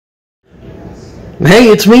Hey,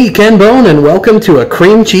 it's me, Ken Bone, and welcome to a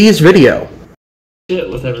cream cheese video. Shit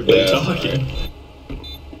with everybody talking.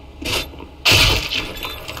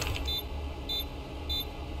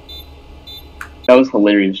 That was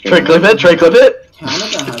hilarious. Trey, clip it, Trey, clip it.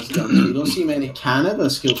 Canada has guns. You don't see many Canada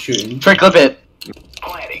skill shooting. Trey, clip it.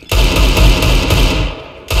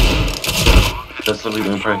 That's literally the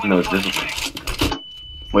only person that was visible.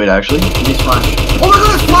 Wait, actually? It's flash. Oh my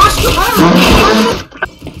god, it's flash!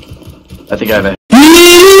 I think I have a.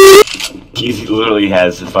 He literally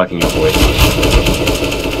has his fucking voice.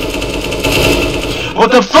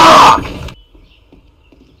 What the fuck?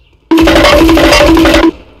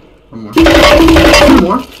 One more. Two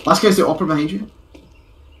more. Last guy's the opera behind you.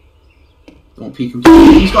 Don't peek him.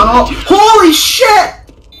 He's got an op. Holy shit!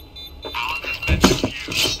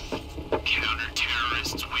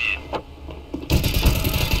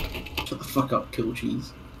 Shut the fuck up, kill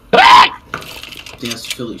cheese. I think that's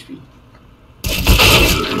full HP.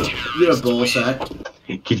 You're a ball sack.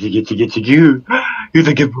 Get you. Here's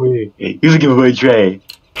a giveaway. Here's a giveaway, Trey.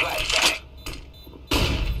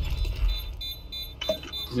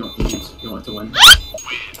 You don't lose. You want to win.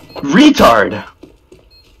 Retard.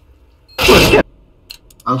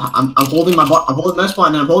 I'm holding my butt. I'm holding this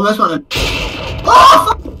button. I'm holding this button.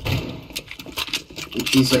 Oh!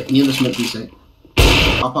 He's like near the smoke. He's like.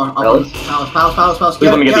 Palace. Please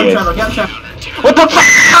let me get the ace. Get him, Trevor. What the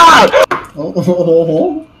fuck?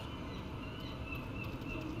 Oh.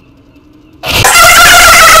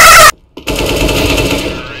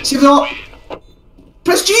 See the op.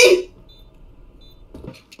 Press G.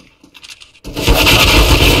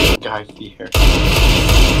 Guys, be here.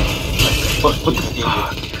 What the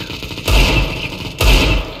fuck?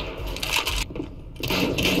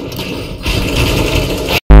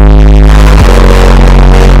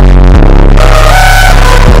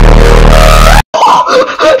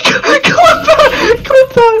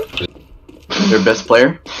 Their best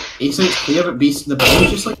player? He's like clear, but beast in the ball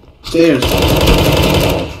is just like stairs.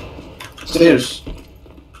 Stairs.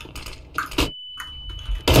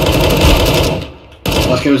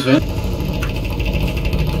 Last guy was Vin.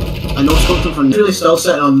 I know scoped him for really still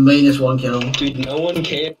sitting on -1 kill. Dude, no one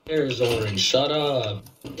cares, Orange. Shut up.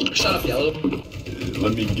 Shut up, Yellow.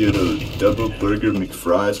 Let me get a double burger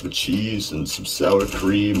McFries with cheese and some sour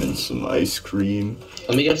cream and some ice cream.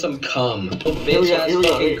 Let me get some cum. Little bitch ass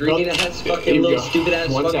fucking green ass fucking little stupid ass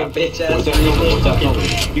fucking bitch ass green little fucking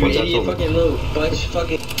you idiot fucking little bunch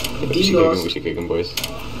fucking We should kick him, boys.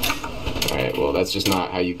 Alright, well that's just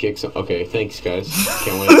not how you kick some. Okay, thanks guys.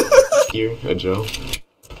 Can't wait. You, a Joe.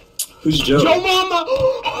 Who's Joe? Joe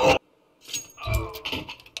Mama!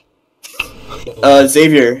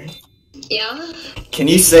 Xavier. Yeah? Can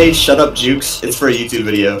you say "shut up, Jukes"? It's for a YouTube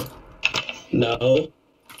video. No.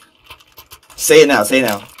 Say it now. Say it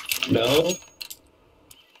now. No.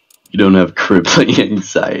 You don't have crippling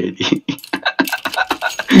anxiety.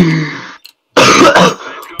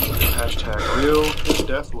 Hashtag real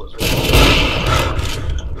death was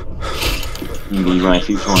When I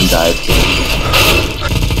see someone dies.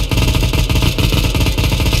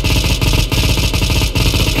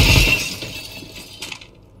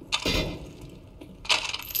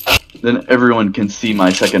 Then everyone can see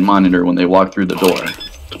my second monitor when they walk through the door.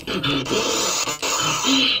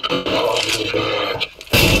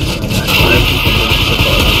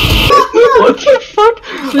 What the fuck?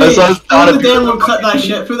 I saw this Put the damn one, cut that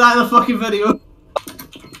shit. Put that in the fucking video.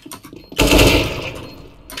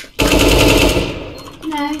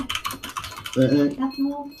 No.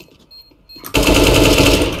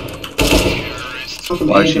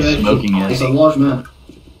 Why is she smoking it? It's a large man.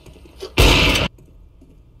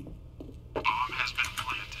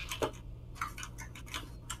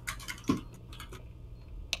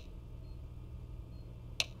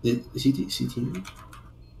 Is he CT?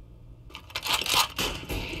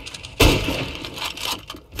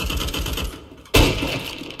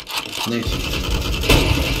 Nice.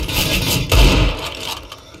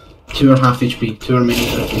 2.5 HP. 2 remaining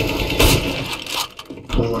HP.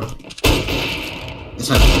 1 more. It's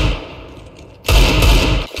him.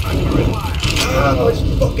 Oh, it's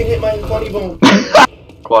fucking hit my funny bone.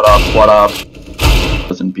 Quad off.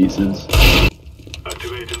 In pieces.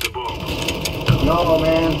 No,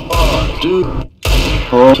 man. Fuck. Dude.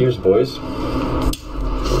 Oh. Cheers, boys.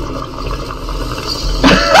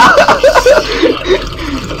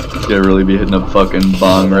 Gonna really be hitting up fucking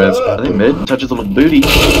bong rips. I think mid touches a little booty.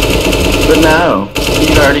 But no,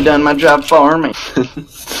 you've already done my job for me.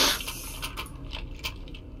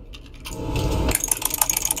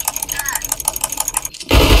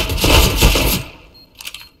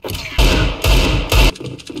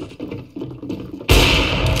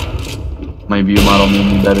 My view model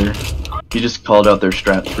made me better. He just called out their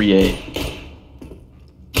strat 3A.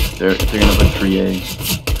 They're gonna put 3A.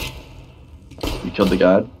 You killed the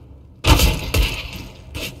god?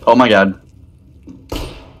 Oh my god.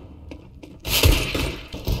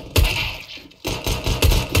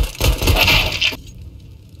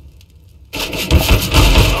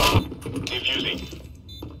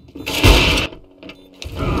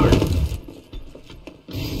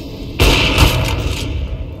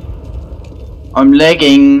 I'm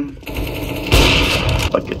lagging.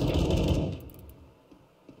 Fuck it.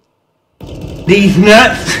 These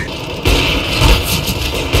nuts!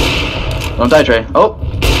 Don't die, Trey. Oh!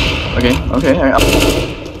 Okay, okay, alright.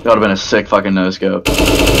 That would've been a sick fucking no-scope.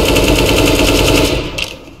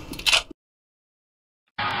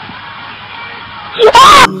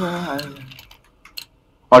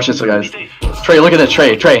 Watch this, guys. Trey, look at this,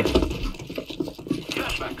 Trey.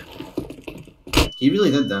 He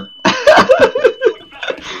really did that.